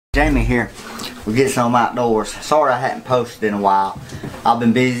Jamie here. We'll get some outdoors. Sorry I hadn't posted in a while. I've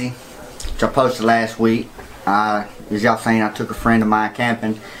been busy, which I posted last week. As y'all seen, I took a friend of mine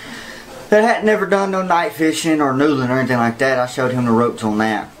camping that hadn't never done no night fishing or noodling or anything like that. I showed him the ropes on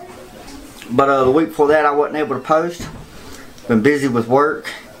that. But the week before that I wasn't able to post. Been busy with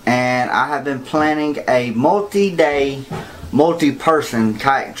work, and I have been planning a multi-day, multi-person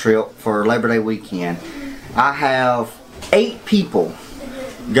kayak trip for Labor Day weekend. I have 8 people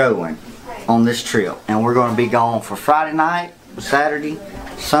going on this trip, and we're going to be gone for Friday night, Saturday,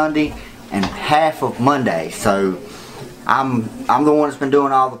 Sunday, and half of Monday. So I'm the one that's been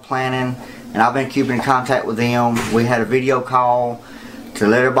doing all the planning, and I've been keeping in contact with them. We had a video call to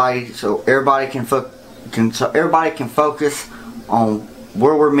let everybody, so everybody can focus on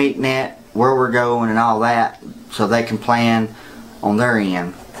where we're meeting at, where we're going, and all that, so they can plan on their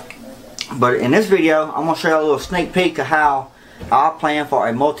end. But in this video, I'm going to show you a little sneak peek of how I plan for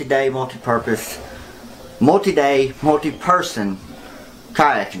a multi-day, multi-purpose, multi-day, multi-person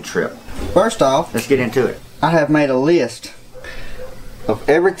kayaking trip. First off, let's get into it. I have made a list of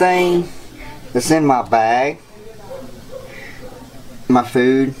everything that's in my bag, my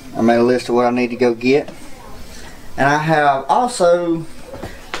food. I made a list of what I need to go get, and I have also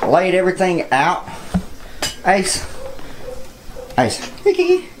laid everything out. Ace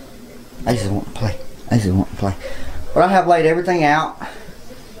is wanting to play. Ace is wanting to play. But I have laid everything out.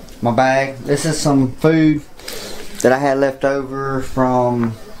 My bag. This is some food that I had left over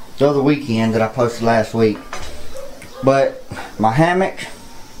from the other weekend that I posted last week. But my hammock,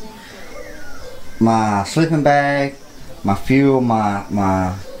 my sleeping bag, my fuel,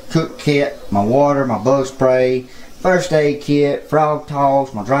 my cook kit, my water, my bug spray, first aid kit, frog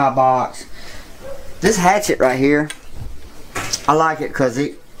toss, my dry box. This hatchet right here, I like it because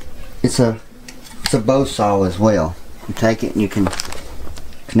it's a bow saw as well. You take it and you can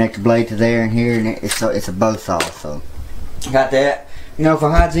connect the blade to there and here, and it's a bow saw. So got that. You know,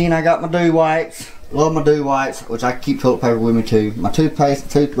 for hygiene, I got my dew wipes. Love my dew wipes, which I keep toilet paper with me too. My toothpaste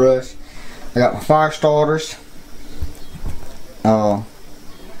and toothbrush. I got my fire starters. I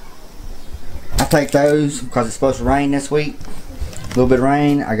take those because it's supposed to rain this week. A little bit of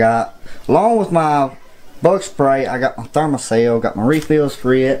rain. I got, along with my bug spray, I got my thermocell, got my refills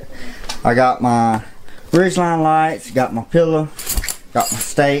for it. I got my ridgeline lights, got my pillow, got my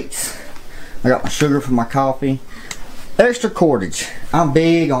steaks, I got my sugar for my coffee. Extra cordage. I'm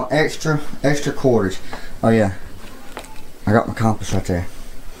big on extra cordage. Oh yeah, I got my compass right there.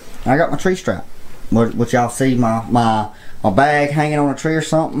 I got my tree strap, which y'all see my bag hanging on a tree or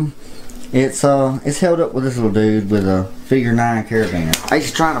something. It's held up with this little dude with a figure 9 carabiner.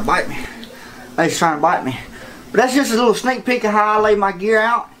 He's trying to bite me. He's trying to bite me. But that's just a little sneak peek of how I lay my gear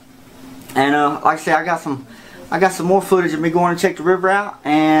out. And like I said, I got some more footage of me going to check the river out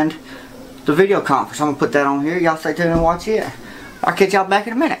and the video conference. I'm gonna put that on here. Y'all stay tuned and watch it. I'll catch y'all back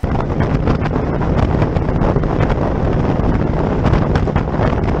in a minute.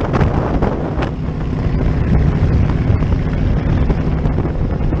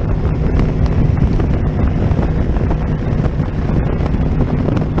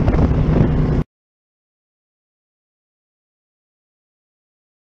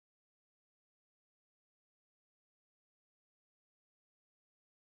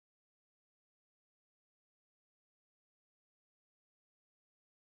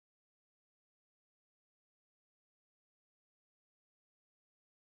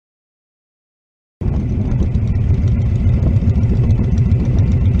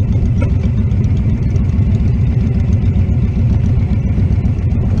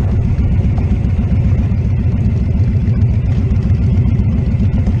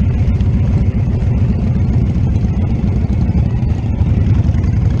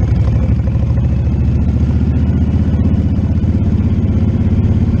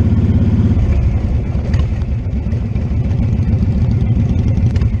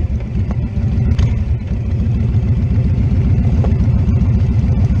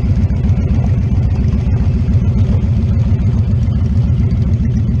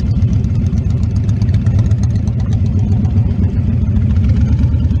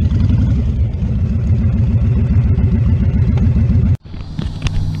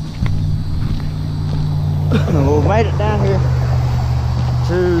 We made it down here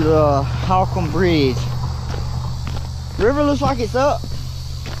to the Holcomb Bridge. The river looks like it's up.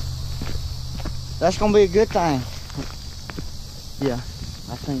 That's gonna be a good thing. Yeah,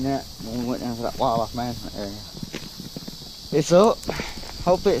 I seen that when we went down to that wildlife management area. It's up.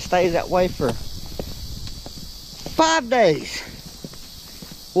 Hopefully it stays that way for 5 days.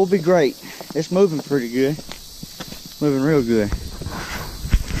 We'll be great. It's moving pretty good. Moving real good.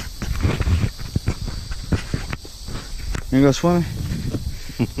 You go swimming?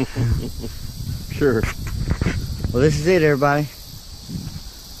 Sure. Well, this is it, everybody.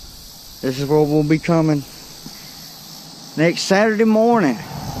 This is where we'll be coming next Saturday morning.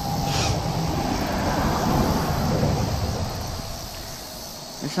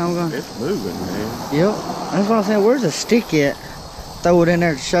 That's how I'm going. It's moving, man. Yep. That's what I'm saying. Where's the stick at? Throw it in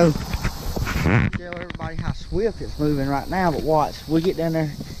there to show. Tell everybody how swift it's moving right now. But watch, we get down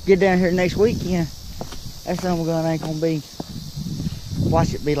here next weekend. That son of a gun ain't gonna be.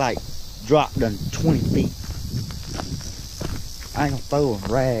 Watch it be like dropped on 20 feet. I ain't gonna throw a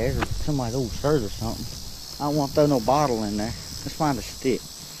rag or somebody's old shirt or something. I don't want to throw no bottle in there. Let's find a stick.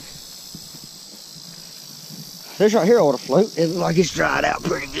 This right here ought to float. It looks like it's dried out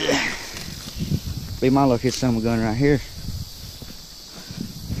pretty good. Be my luck, it's some gun right here.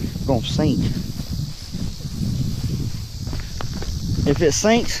 It's gonna sink. If it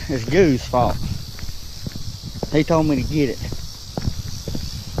sinks, it's Goo's fault. He told me to get it.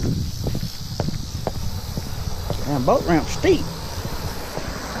 Damn, boat ramp steep.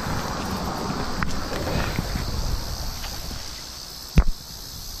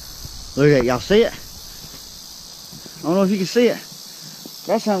 Look at it, y'all see it? I don't know if you can see it.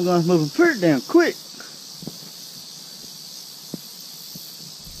 That something gun's moving pretty damn quick.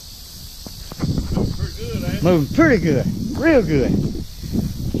 Moving pretty good, real good.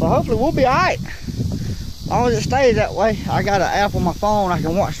 So hopefully we'll be alright. As long as it stays that way. I got an app on my phone. I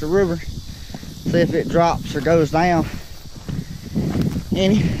can watch the river, see if it drops or goes down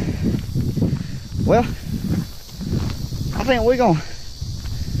any. Well, I think we're gonna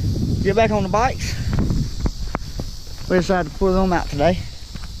get back on the bikes. We decided to pull them out today.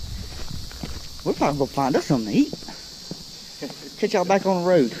 We're probably gonna find us something to eat. Catch y'all back on the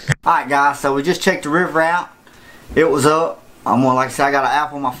road. Alright guys, so we just checked the river out. It was up. Like I said, I got an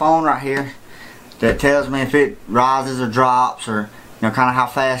app on my phone right here that tells me if it rises or drops, or kind of how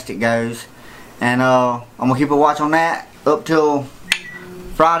fast it goes. And I'm gonna keep a watch on that up till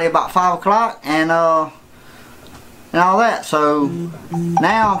Friday about 5 o'clock and all that. So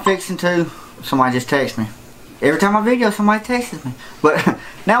now I'm fixing to. Somebody just texted me. Every time I video, somebody texts me. But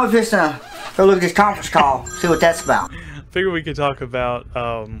now we're just gonna go look at this conference call, see what that's about. Figure we could talk about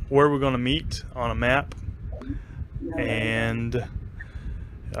where we're going to meet on a map, and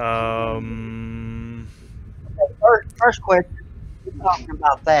first question, we're talking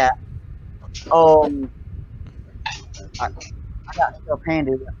about that. I got stuff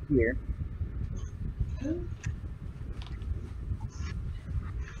handy up here.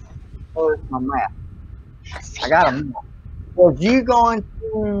 Where's my map? I got a map. Was you going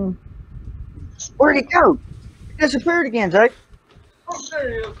to? Where'd it go? It disappeared again, Jake. Oh, there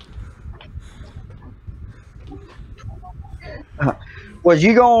it is. Was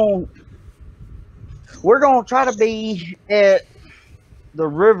you going? We're going to try to be at the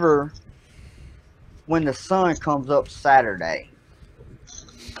river when the sun comes up Saturday.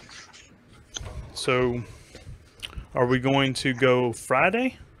 So are we going to go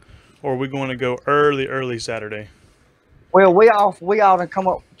Friday, or are we going to go early Saturday? Well, we all to come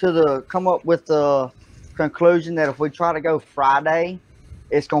up with the conclusion that if we try to go Friday,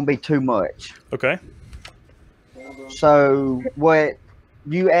 it's going to be too much. Okay. So what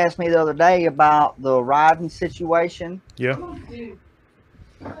you asked me the other day about the riding situation. Yeah.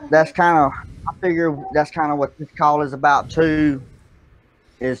 That's kind of, I figure that's kind of what this call is about too,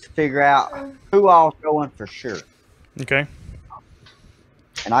 is to figure out who all's going for sure. Okay.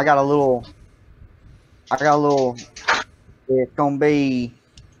 And I got a little, it's going to be,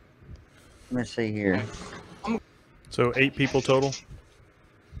 let me see here. So 8 people total?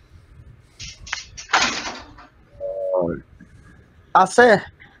 I said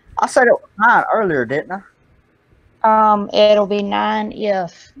it was 9 earlier, didn't I? It'll be 9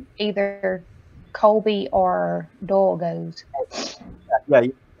 if either Colby or Doyle goes. Yeah,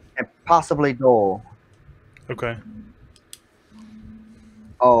 and possibly Doyle. Okay.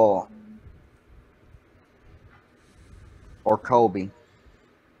 Oh. Or Colby.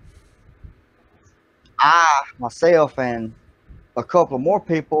 I, myself, and a couple of more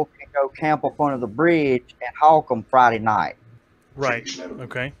people can go camp up under the bridge and hawk them Friday night. Right.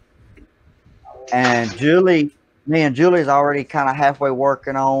 Okay. And me and Julie's already kind of halfway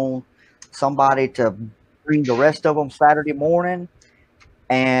working on somebody to bring the rest of them Saturday morning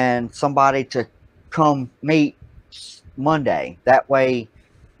and somebody to come meet Monday. That way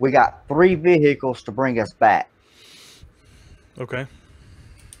we got 3 vehicles to bring us back. Okay.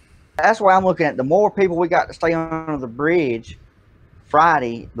 That's why I'm looking at the more people we got to stay under the bridge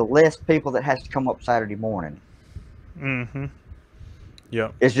Friday, the less people that has to come up Saturday morning. Mm-hmm.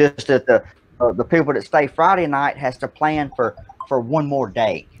 Yeah. It's just that the the people that stay Friday night has to plan for one more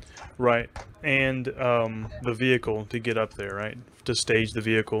day. Right. And the vehicle to get up there, right? To stage the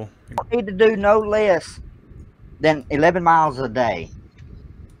vehicle. You need to do no less than 11 miles a day.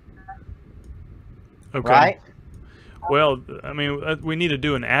 Okay. Right? Well, I mean, we need to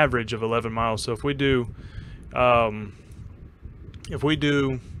do an average of 11 miles. So if we do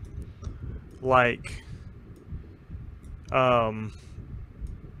like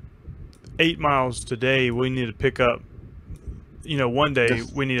 8 miles today, we need to pick up, you know, one day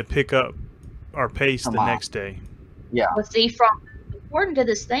we need to pick up our pace the next day. Yeah. Well, see, according to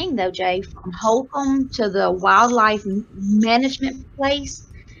this thing though, Jay, from Holcomb to the wildlife management place,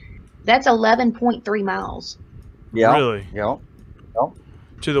 that's 11.3 miles. Yeah. Really? Yeah.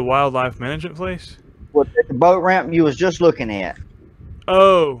 To the wildlife management place? Well, the boat ramp you was just looking at.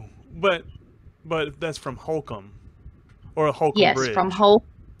 Oh, but that's from Holcomb or a Holcomb Yes, Bridge. from Holcomb.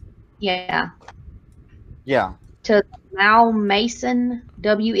 Yeah. Yeah. To Mal Mason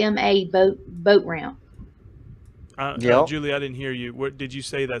WMA boat ramp. Yep. Julie, I didn't hear you. What did you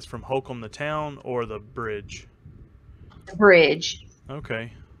say? That's from Holcomb, the town, or the bridge? The bridge.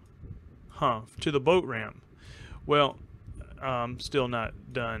 Okay. Huh. To the boat ramp. Well, I'm still not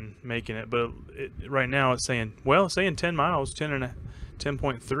done making it, but right now it's saying 10 miles,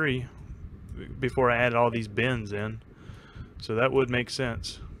 10.3 before I added all these bends in. So that would make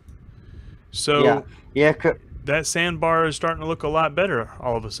sense. So yeah, that sandbar is starting to look a lot better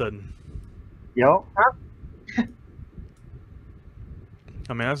all of a sudden. Yep.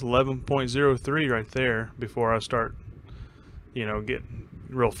 I mean, that's 11.03 right there before I start, you know, getting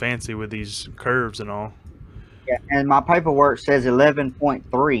real fancy with these curves and all. Yeah, and my paperwork says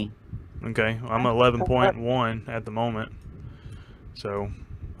 11.3. Okay, I'm 11.1 at the moment. So,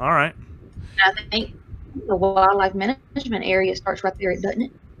 all right. I think the wildlife management area starts right there, doesn't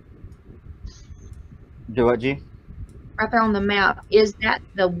it? Do it, G? Right there on the map. Is that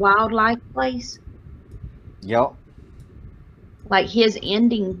the wildlife place? Yep. Like his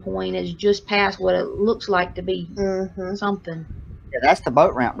ending point is just past what it looks like to be something. Yeah, that's the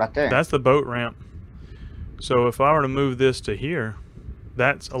boat ramp right there. That's the boat ramp. So if I were to move this to here,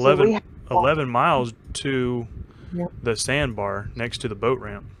 that's 11 miles to the sandbar next to the boat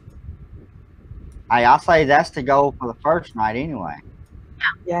ramp. Hey, I say that's the goal for the first night anyway.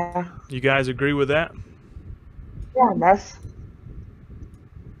 Yeah. You guys agree with that? Yeah, that's.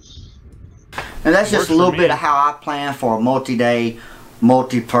 And that's just Works a little for bit me. of how I plan for a multi-day,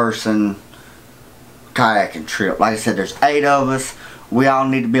 multi-person kayaking trip. Like I said, there's 8 of us. We all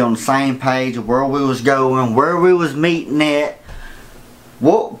need to be on the same page of where we was going, where we was meeting at,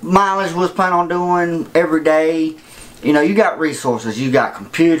 what mileage we was planning on doing every day. You know, you got resources. You got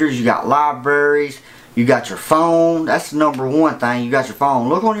computers. You got libraries. You got your phone. That's the #1 thing. You got your phone.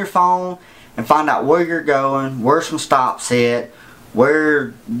 Look on your phone and find out where you're going, where some stops at,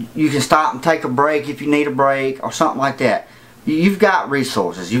 where you can stop and take a break if you need a break or something like that. You've got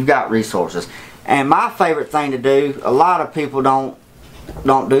resources. You've got resources. And my favorite thing to do, a lot of people don't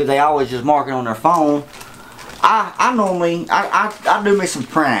do, they always just mark it on their phone. I normally do me some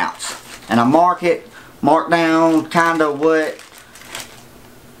printouts and I mark down kind of where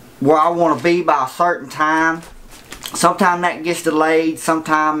I want to be by a certain time. Sometimes that gets delayed,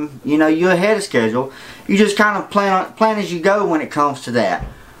 sometimes, you know, you're ahead of schedule. You just kind of plan as you go when it comes to that.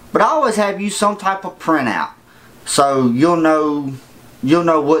 But I always have used some type of printout, so you'll know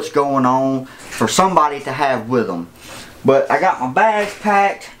what's going on for somebody to have with them. But I got my bags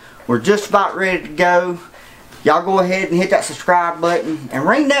packed. We're just about ready to go. Y'all go ahead and hit that subscribe button and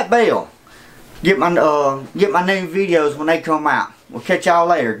ring that bell. Get my new videos when they come out. We'll catch y'all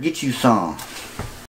later. Get you some.